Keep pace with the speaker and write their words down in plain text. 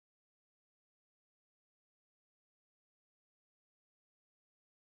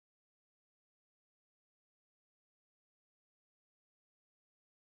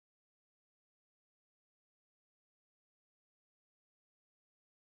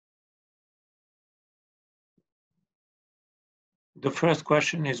The first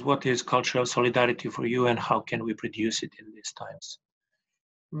question is, what is cultural solidarity for you and how can we produce it in these times?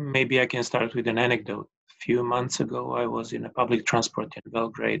 Maybe I can start with an anecdote. A few months ago, I was in a public transport in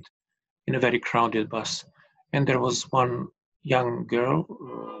Belgrade in a very crowded bus. And there was one young girl,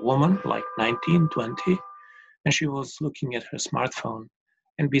 woman, like 19, 20, and she was looking at her smartphone.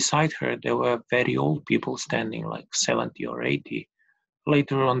 And beside her, there were very old people standing, like 70 or 80.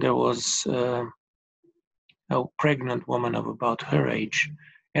 Later on, there was a pregnant woman of about her age.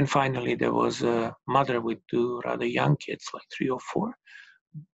 And finally, there was a mother with two rather young kids, like 3 or 4.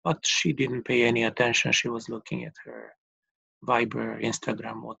 But she didn't pay any attention. She was looking at her Viber,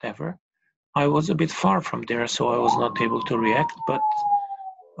 Instagram, whatever. I was a bit far from there, so I was not able to react, but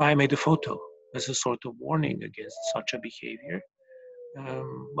I made a photo as a sort of warning against such a behavior.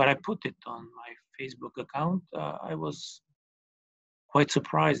 When I put it on my Facebook account, I was quite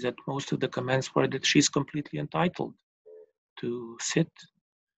surprised that most of the comments were that she's completely entitled to sit,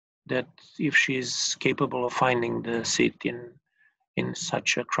 that if she's capable of finding the seat in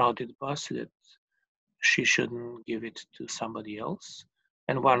such a crowded bus, that she shouldn't give it to somebody else.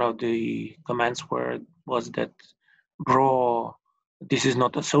 And one of the comments was that, bro, this is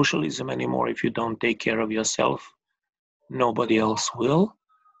not a socialism anymore. If you don't take care of yourself, nobody else will.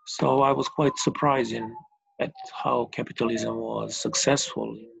 So I was quite surprised at how capitalism was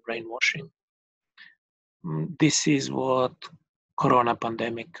successful in brainwashing. This is what Corona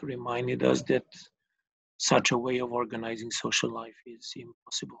pandemic reminded us, that such a way of organizing social life is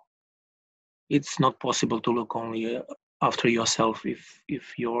impossible. It's not possible to look only after yourself.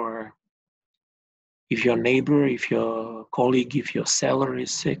 If your neighbor, if your colleague, if your seller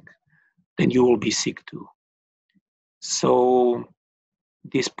is sick, then you will be sick too. So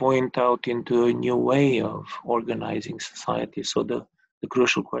this point out into a new way of organizing society. So the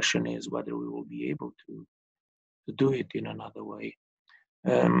crucial question is whether we will be able to do it in another way.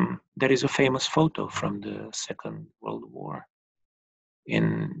 There is a famous photo from the Second World War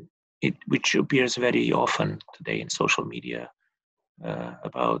which appears very often today in social media,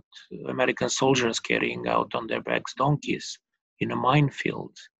 about American soldiers carrying out on their backs donkeys in a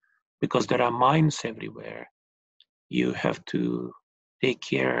minefield, because there are mines everywhere. You have to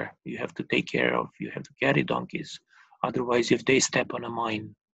carry donkeys. Otherwise, if they step on a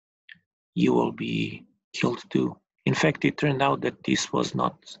mine, you will be killed too. In fact, it turned out that this was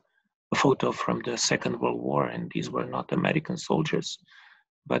not a photo from the Second World War, and these were not American soldiers,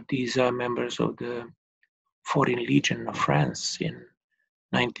 but these are members of the Foreign Legion of France in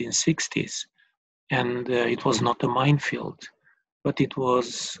 1960s. And it was not a minefield, but it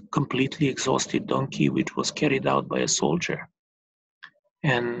was completely exhausted donkey which was carried out by a soldier.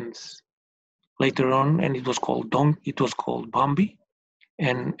 And later on, and it was called Bambi,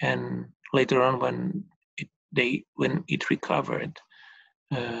 and later on when it recovered,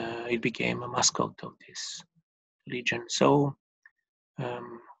 it became a mascot of this legion. So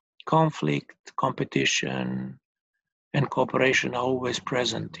conflict, competition, and cooperation are always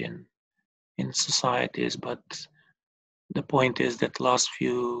present in societies, but the point is that last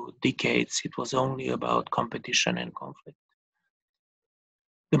few decades it was only about competition and conflict.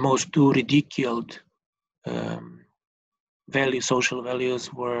 The most two ridiculed social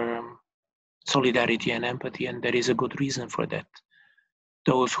values were solidarity and empathy, and there is a good reason for that.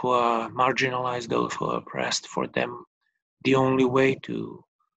 Those who are marginalized, those who are oppressed, for them, the only way to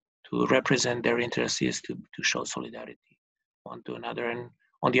represent their interests is to show solidarity one to another. And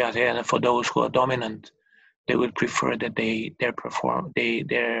on the other hand, for those who are dominant, they would prefer that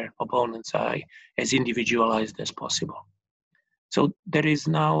their opponents are as individualized as possible. So there is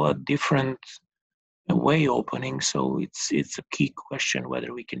now a different way opening. So it's a key question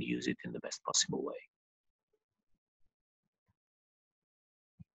whether we can use it in the best possible way.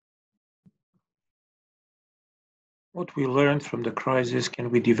 What we learned from the crisis, can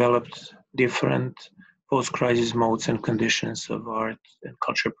we develop different post-crisis modes and conditions of art and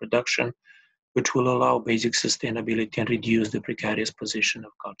culture production, which will allow basic sustainability and reduce the precarious position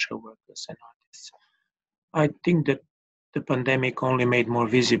of culture workers and artists. I think that the pandemic only made more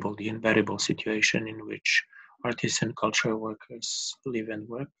visible the unbearable situation in which artists and cultural workers live and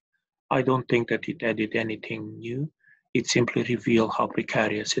work. I don't think that it added anything new. It simply revealed how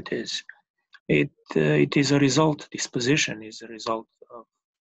precarious it is. It is a result, this position is a result of,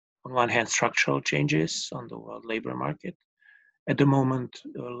 on one hand, structural changes on the world labor market. At the moment,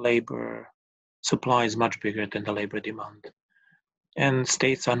 labor supply is much bigger than the labor demand. And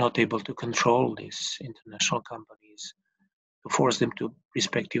states are not able to control these international companies, to force them to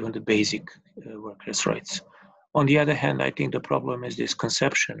respect even the basic workers' rights. On the other hand, I think the problem is this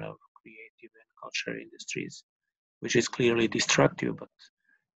conception of creative and cultural industries which is clearly destructive, but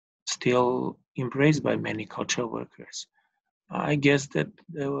still embraced by many cultural workers. I guess that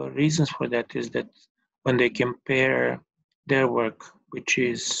the reasons for that is that when they compare their work, which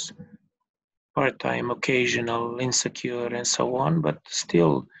is part-time, occasional, insecure, and so on, but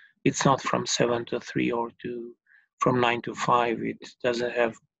still it's not from 7 to 3 or from 9 to 5. It doesn't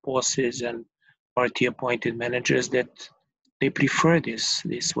have bosses and party-appointed managers that they prefer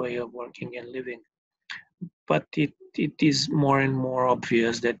this way of working and living. But it is more and more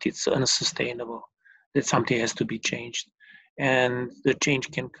obvious that it's unsustainable, that something has to be changed. And the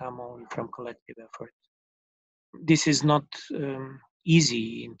change can come only from collective effort. This is not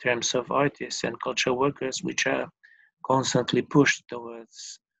easy in terms of artists and cultural workers, which are constantly pushed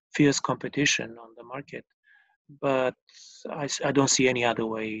towards fierce competition on the market. But I don't see any other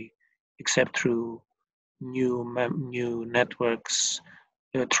way except through new networks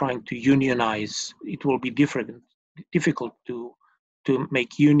trying to unionize. It will be difficult to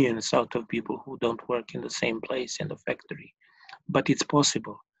make unions out of people who don't work in the same place in the factory, but it's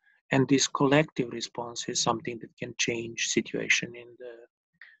possible. And this collective response is something that can change situation in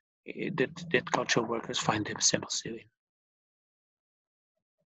that cultural workers find themselves in.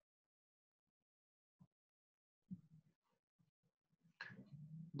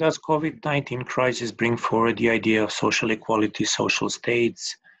 Does COVID-19 crisis bring forward the idea of social equality, social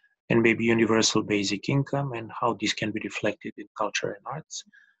states, and maybe universal basic income, and how this can be reflected in culture and arts?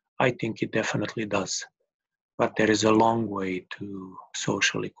 I think it definitely does. But there is a long way to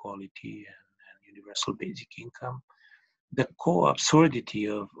social equality and universal basic income. The core absurdity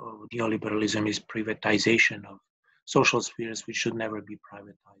of neoliberalism is privatization of social spheres which should never be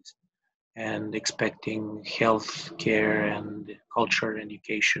privatized, and expecting health care and culture and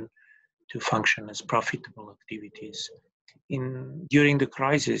education to function as profitable activities. During the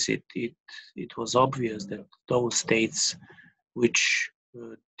crisis, it was obvious that those states which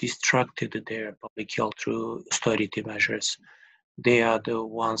destructed their public health through austerity measures, they are the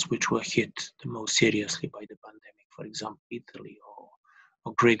ones which were hit the most seriously by the pandemic. For example, Italy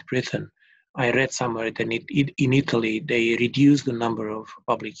or Great Britain. I read somewhere that in Italy they reduced the number of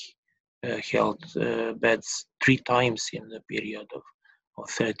public health beds 3 times in the period of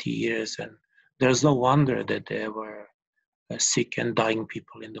 30 years, and there's no wonder that there were sick and dying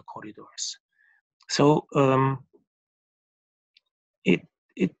people in the corridors. So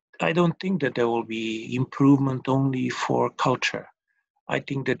I don't think that there will be improvement only for culture. I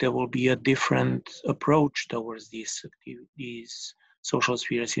think that there will be a different approach towards these social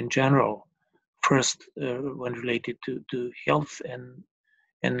spheres in general. First, when related to health,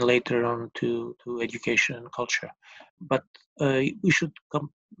 and later on to education and culture. But we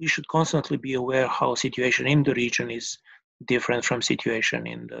should constantly be aware how situation in the region is different from situation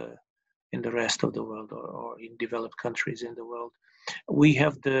in the rest of the world, or in developed countries in the world. We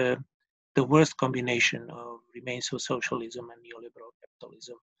have the worst combination of remains of socialism and neoliberal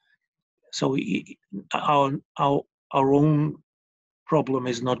capitalism. So our own problem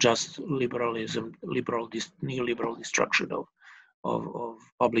is not just liberalism, neoliberal destruction of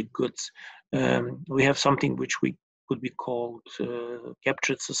public goods. We have something which we could be called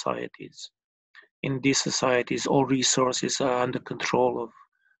captured societies. In these societies, all resources are under control of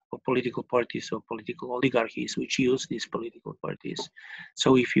political parties or political oligarchies which use these political parties.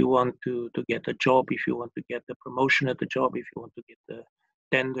 So if you want to get a job, if you want to get the promotion at the job, if you want to get the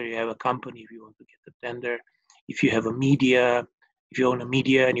tender, you have a company. If you want to get the tender, if you have a media, if you own a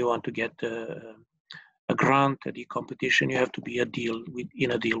media and you want to get a grant at the competition, you have to be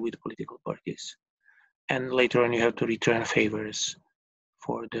in a deal with political parties. And later on, you have to return favors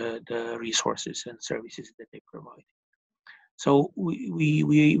for the resources and services that they provide. So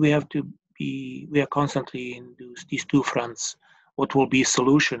we have to be, we are constantly in these two fronts. What will be a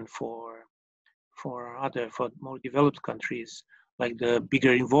solution for more developed countries, like the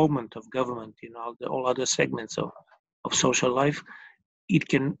bigger involvement of government in all other segments of social life? It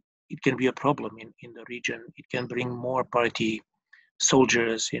can be a problem in the region. It can bring more party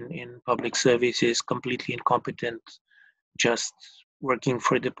soldiers in public services, completely incompetent, just working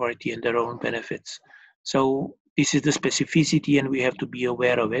for the party and their own benefits. So this is the specificity, and we have to be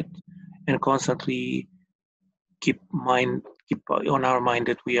aware of it and constantly keep on our mind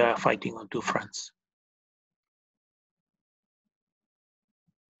that we are fighting on two fronts.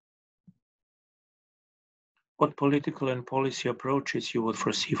 What political and policy approaches you would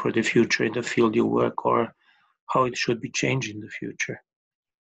foresee for the future in the field you work, or how it should be changed in the future?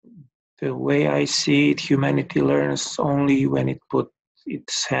 The way I see it, humanity learns only when it puts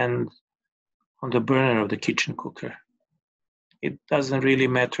its hand on the burner of the kitchen cooker. It doesn't really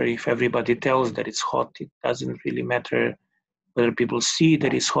matter if everybody tells that it's hot. It doesn't really matter whether people see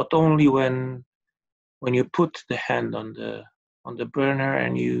that it's hot. Only when you put the hand on the burner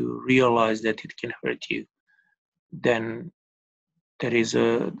and you realize that it can hurt you, then there is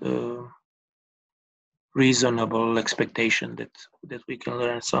a reasonable expectation that we can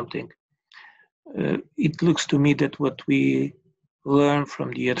learn something. It looks to me that what we learn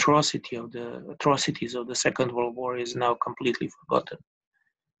from the atrocities of the Second World War is now completely forgotten.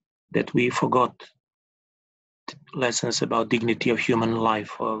 That we forgot lessons about dignity of human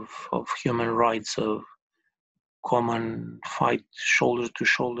life, of human rights, of common fight shoulder to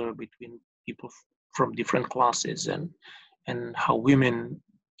shoulder between people from different classes, and how women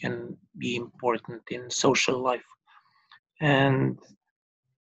can be important in social life. And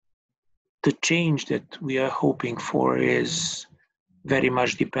the change that we are hoping for is very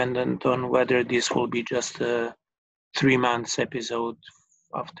much dependent on whether this will be just a 3 months episode,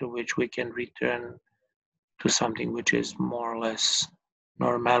 after which we can return to something which is more or less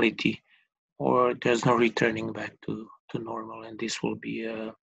normality, or there's no returning back to normal, and this will be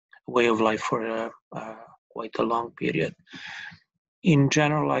a way of life for quite a long period. In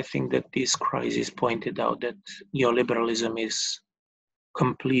general, I think that this crisis pointed out that neoliberalism is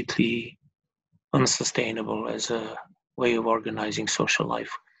completely unsustainable as a way of organizing social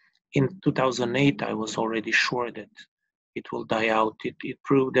life. In 2008, I was already sure that it will die out. It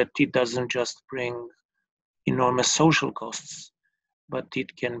proved that it doesn't just bring enormous social costs, but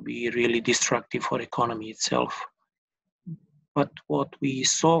it can be really destructive for economy itself. But what we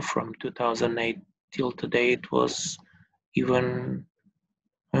saw from 2008 till today, it was even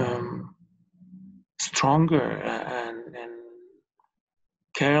stronger and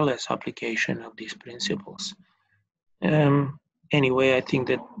careless application of these principles. Anyway, I think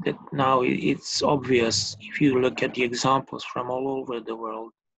that now it's obvious if you look at the examples from all over the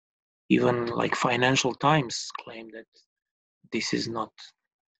world. Even like Financial Times claim that this is not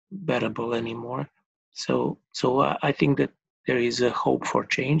bearable anymore. So I think that there is a hope for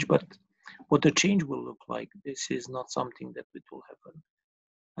change, but what the change will look like, this is not something that it will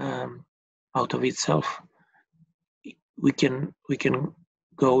happen out of itself. We can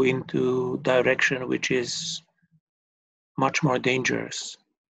go into direction which is much more dangerous.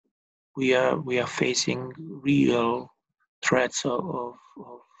 We are facing real threats of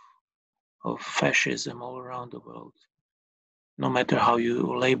fascism all around the world, no matter how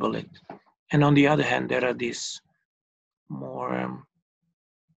you label it. And on the other hand, there are these more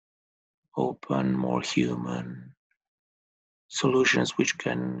open, more human solutions which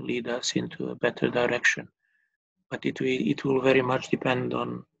can lead us into a better direction. But it will very much depend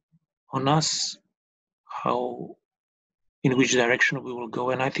on us, in which direction we will go.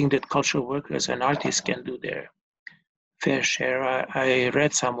 And I think that cultural workers and artists can do their fair share. I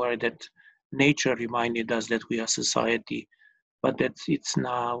read somewhere that nature reminded us that we are society, but that it's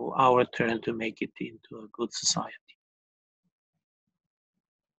now our turn to make it into a good society.